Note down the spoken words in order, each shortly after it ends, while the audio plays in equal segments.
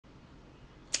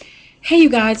Hey you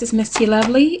guys, it's Miss T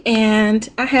Lovely, and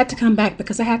I had to come back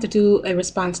because I had to do a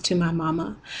response to my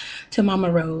mama, to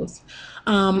Mama Rose.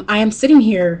 I am sitting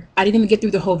here, I didn't even get through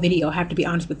the whole video, I have to be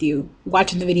honest with you,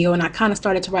 watching the video, and I kind of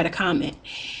started to write a comment.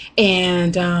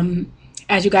 And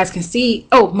as you guys can see,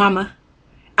 oh, Mama,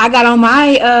 I got on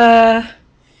my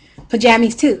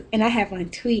pajamas too, and I have on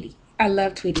Tweety. I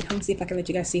love Tweety. Let me see if I can let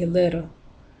you guys see a little.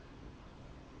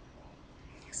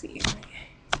 Let's see.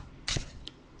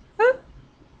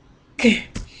 Okay.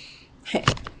 Hey.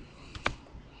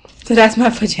 So that's my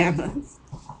pajamas.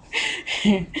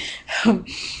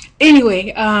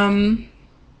 Anyway, I'm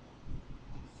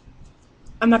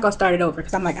not gonna start it over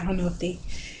because I'm like, I don't know if they.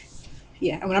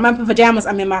 Yeah, when I'm in my pajamas,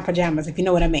 I'm in my pajamas. If you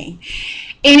know what I mean.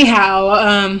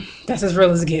 Anyhow, that's as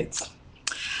real as it gets.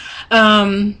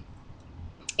 Um,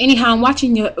 anyhow, I'm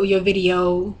watching your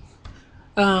video.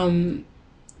 Well,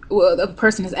 the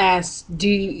person has asked, do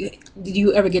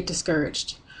you ever get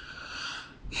discouraged?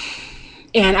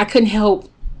 And I couldn't help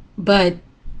but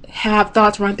have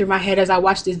thoughts run through my head as I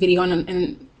watched this video,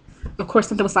 and of course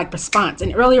something was like response.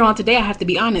 And earlier on today, I have to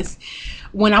be honest,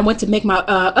 when I went to make my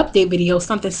update video,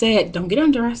 something said, don't get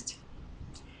undressed,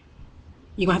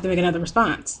 you're gonna have to make another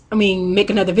response, make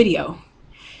another video.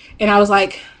 And I was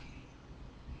like,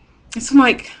 it's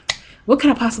like, what could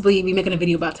I possibly be making a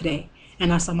video about today?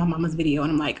 And I saw my mama's video,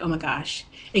 and I'm like, oh my gosh.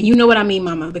 And you know what I mean,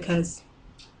 Mama, because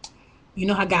you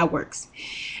know how God works.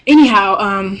 Anyhow,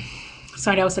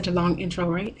 sorry that was such a long intro,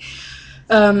 right?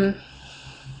 I'm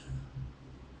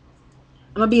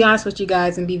gonna be honest with you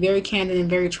guys and be very candid and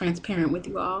very transparent with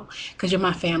you all because you're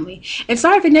my family. And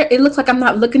sorry if it looks like I'm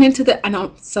not looking into the, I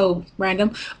know it's so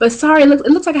random, but sorry, it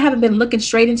looks like I haven't been looking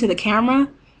straight into the camera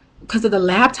because of the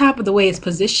laptop or the way it's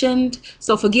positioned.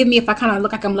 So forgive me if I kind of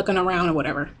look like I'm looking around or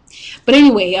whatever. But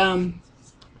anyway,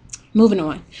 moving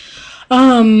on.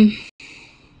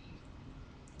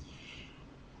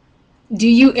 Do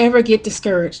you ever get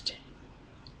discouraged?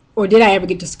 Or did I ever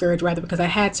get discouraged, rather, because I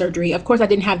had surgery? Of course, I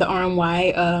didn't have the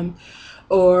RMY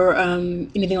or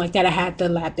anything like that. I had the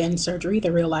lap band surgery,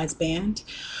 the realized band.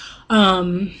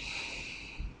 But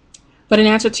in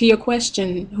answer to your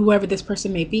question, whoever this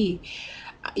person may be,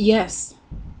 yes,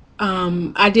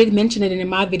 I did mention it in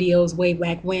my videos way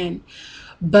back when.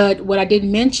 But what I did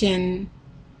mention,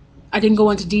 I didn't go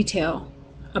into detail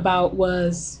about,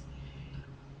 was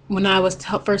when I was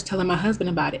first telling my husband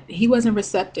about it. He wasn't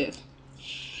receptive.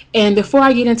 And before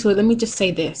I get into it, let me just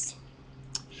say this.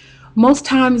 Most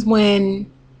times when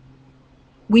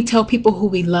we tell people who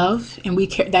we love and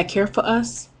that care for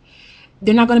us,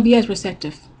 they're not going to be as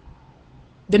receptive.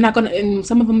 They're not going to, and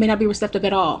some of them may not be receptive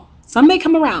at all. Some may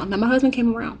come around. Now, my husband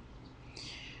came around.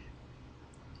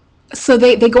 So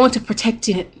they go into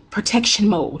protection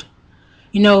mode.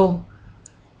 You know,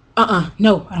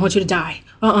 no, I don't want you to die.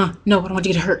 No, I don't want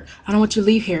you to get hurt. I don't want you to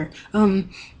leave here.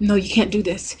 No, you can't do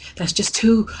this. That's just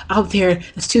too out there.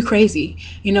 That's too crazy.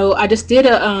 You know, I just did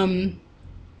a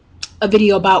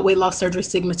video about weight loss surgery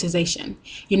stigmatization.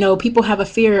 You know, people have a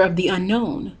fear of the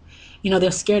unknown. You know, they're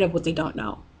scared of what they don't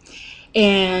know.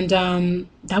 And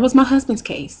that was my husband's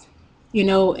case. You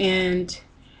know, and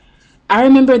I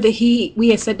remember that we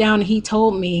had sat down and he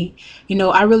told me, you know,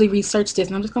 I really researched this,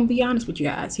 and I'm just gonna be honest with you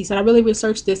guys. He said, I really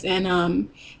researched this, and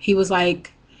he was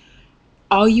like,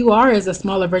 all you are is a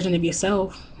smaller version of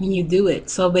yourself when you do it.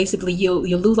 So basically you'll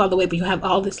lose all the weight, but you'll have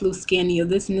all this loose skin, you'll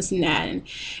this and this and that. And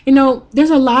you know, there's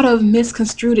a lot of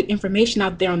misconstrued information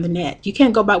out there on the net. You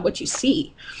can't go by what you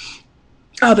see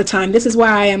all the time. This is why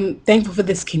I am thankful for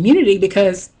this community,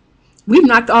 because we've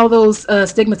knocked all those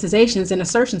stigmatizations and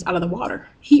assertions out of the water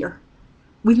here.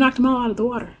 We've knocked them all out of the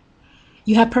water.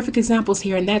 You have perfect examples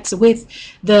here, and that's with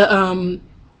the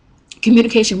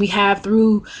communication we have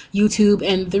through YouTube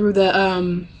and through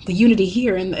the unity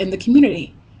here in the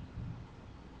community.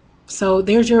 So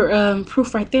there's your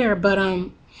proof right there. But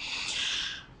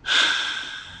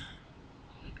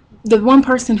the one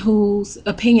person whose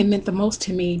opinion meant the most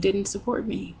to me didn't support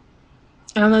me.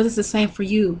 And I know this is the same for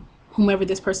you, whomever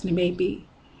this person may be.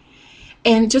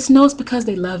 And just know it's because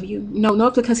they love you. No,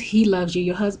 it's because he loves you.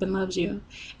 Your husband loves you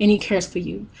and he cares for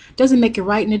you. Doesn't make it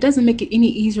right, and it doesn't make it any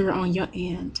easier on your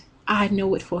end. I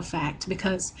know it for a fact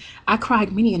because I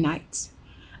cried many nights.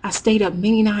 I stayed up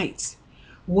many nights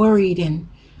worried and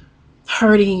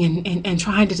hurting and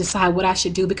trying to decide what I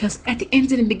should do, because at the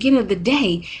end and the beginning of the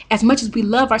day, as much as we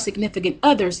love our significant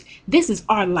others, this is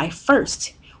our life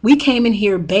first. We came in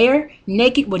here bare,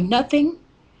 naked, with nothing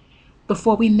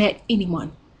before we met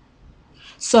anyone.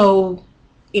 So,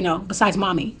 you know, besides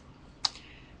mommy.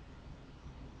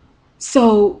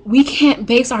 So we can't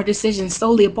base our decisions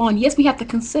solely upon, yes, we have to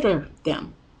consider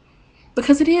them.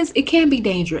 because it can be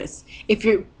dangerous if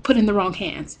you're put in the wrong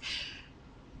hands.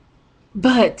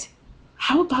 But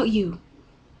how about you?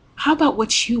 How about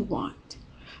what you want?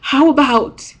 How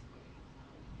about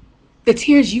the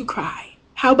tears you cry?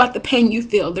 How about the pain you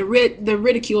feel, the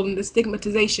ridicule and the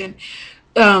stigmatization,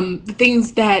 the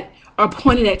things that are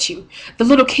pointed at you, the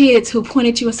little kids who point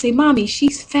at you and say, "Mommy,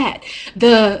 she's fat,"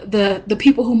 the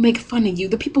people who make fun of you,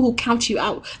 the people who count you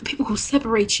out, the people who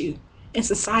separate you in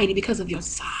society because of your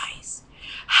size.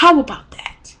 How about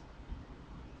that?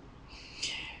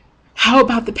 How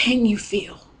about the pain you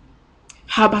feel?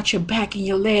 How about your back and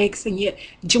your legs and your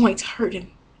joints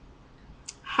hurting?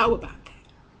 How about that?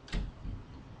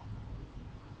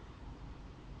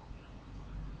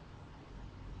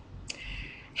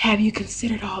 Have you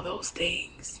considered all those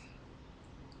things?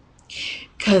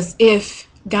 Because if,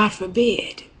 God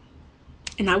forbid,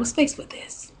 and I was faced with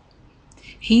this,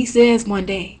 he says one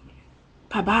day,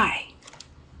 bye-bye,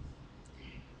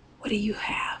 what do you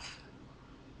have?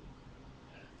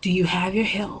 Do you have your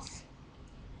health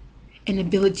and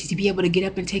ability to be able to get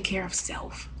up and take care of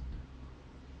self?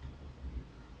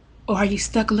 Or are you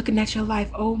stuck looking at your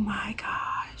life? Oh my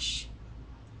gosh,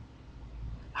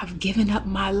 I've given up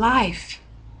my life.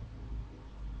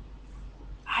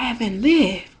 I haven't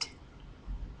lived.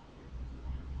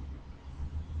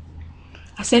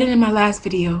 I said it in my last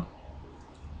video,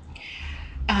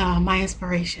 my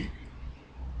inspiration.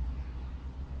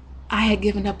 I had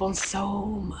given up on so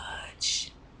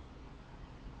much.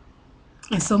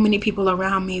 And so many people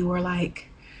around me were like,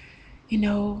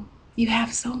 you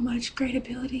have so much great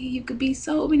ability. You could be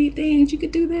so many things. You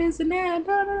could do this and that.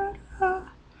 Da, da, da.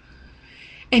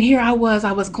 And here I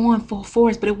was going full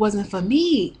force, but it wasn't for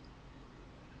me.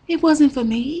 It wasn't for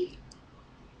me.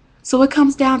 So it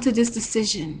comes down to this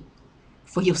decision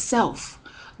for yourself.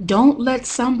 Don't let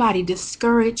somebody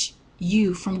discourage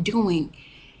you from doing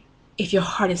if your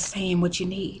heart is saying what you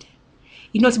need.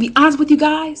 To be honest with you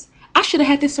guys, I should have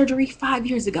had this surgery 5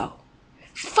 years ago.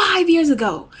 5 years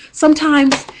ago.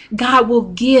 Sometimes God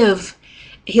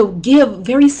he'll give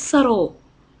very subtle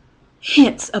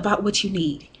hints about what you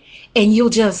need. And you'll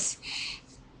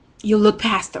look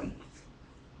past them.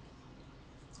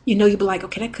 You'll be like,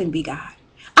 okay, that couldn't be God.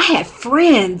 I had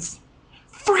friends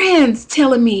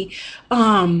telling me,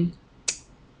 girl,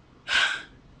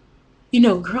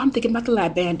 I'm thinking about the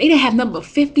lap band. They didn't have nothing but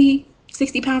 50,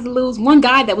 60 pounds to lose. One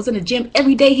guy that was in the gym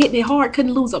every day hitting it hard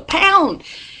couldn't lose a pound.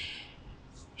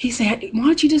 He said, why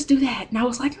don't you just do that? And I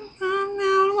was like, no,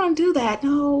 I don't want to do that.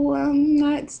 No,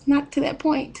 it's not to that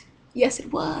point. Yes,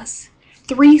 it was.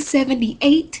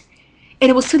 378.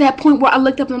 And it was to that point where I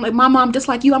looked up and I'm like, Mama, I'm just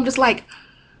like you. I'm just like,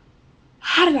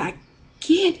 how did I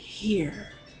get here?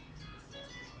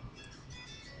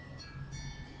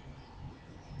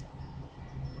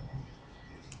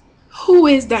 Who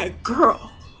is that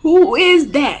girl? Who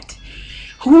is that?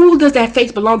 Who does that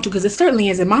face belong to? Because it certainly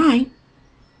isn't mine.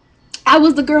 I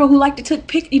was the girl who liked to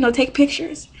take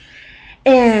pictures.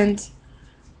 And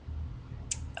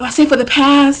I say for the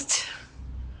past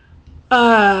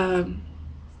 5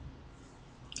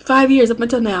 years up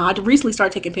until now, I recently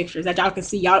started taking pictures that y'all can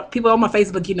see. Y'all people on my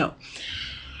Facebook,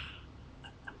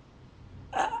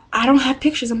 I don't have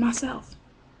pictures of myself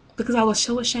because I was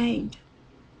so ashamed.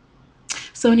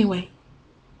 So anyway,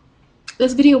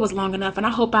 this video was long enough, and I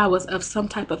hope I was of some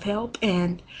type of help.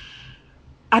 And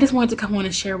I just wanted to come on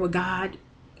and share with God,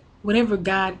 whatever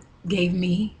God gave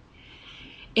me.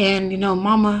 And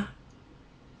Mama,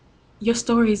 your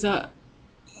stories are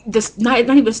not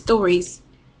even stories.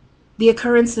 The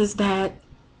occurrences of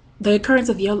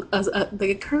your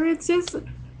the occurrences.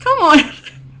 Come on,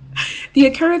 the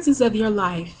occurrences of your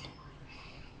life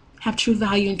have true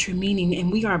value and true meaning,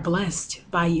 and we are blessed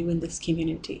by you in this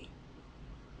community.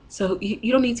 So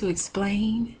you don't need to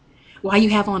explain why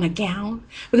you have on a gown,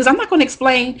 because I'm not going to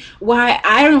explain why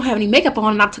I don't have any makeup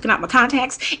on and I'm taking out my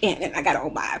contacts and I got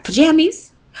on my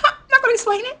pajamas. I'm not going to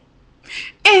explain it.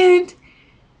 And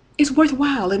it's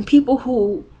worthwhile. And people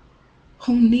who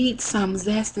need some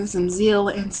zest and some zeal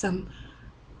and some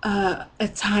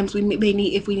at times we may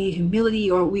need, if we need humility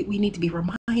or we need to be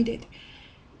reminded,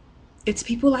 it's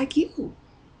people like you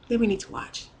that we need to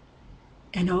watch.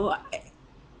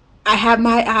 I have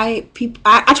I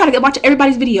try to watch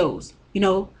everybody's videos,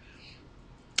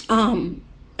 and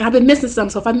I've been missing some.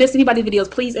 So if I miss anybody's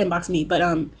videos, please inbox me. But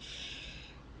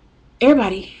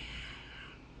everybody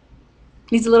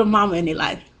needs a little mama in their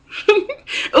life.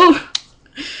 Ooh.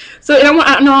 So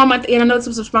I know it's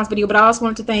a response video, but I also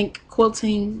wanted to thank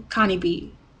Quilting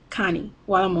Connie,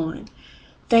 while I'm on.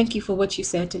 Thank you for what you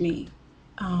said to me.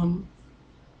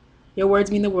 Your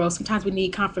words mean the world. Sometimes we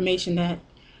need confirmation that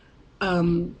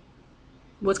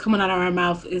what's coming out of our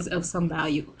mouth is of some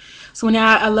value. So when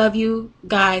I love you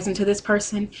guys, and to this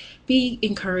person, be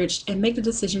encouraged and make the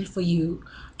decision for you.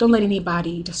 Don't let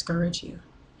anybody discourage you.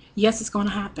 Yes, it's going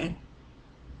to happen,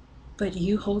 but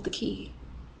you hold the key.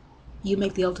 You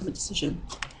make the ultimate decision.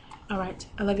 All right,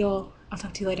 I love you all. I'll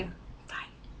talk to you later.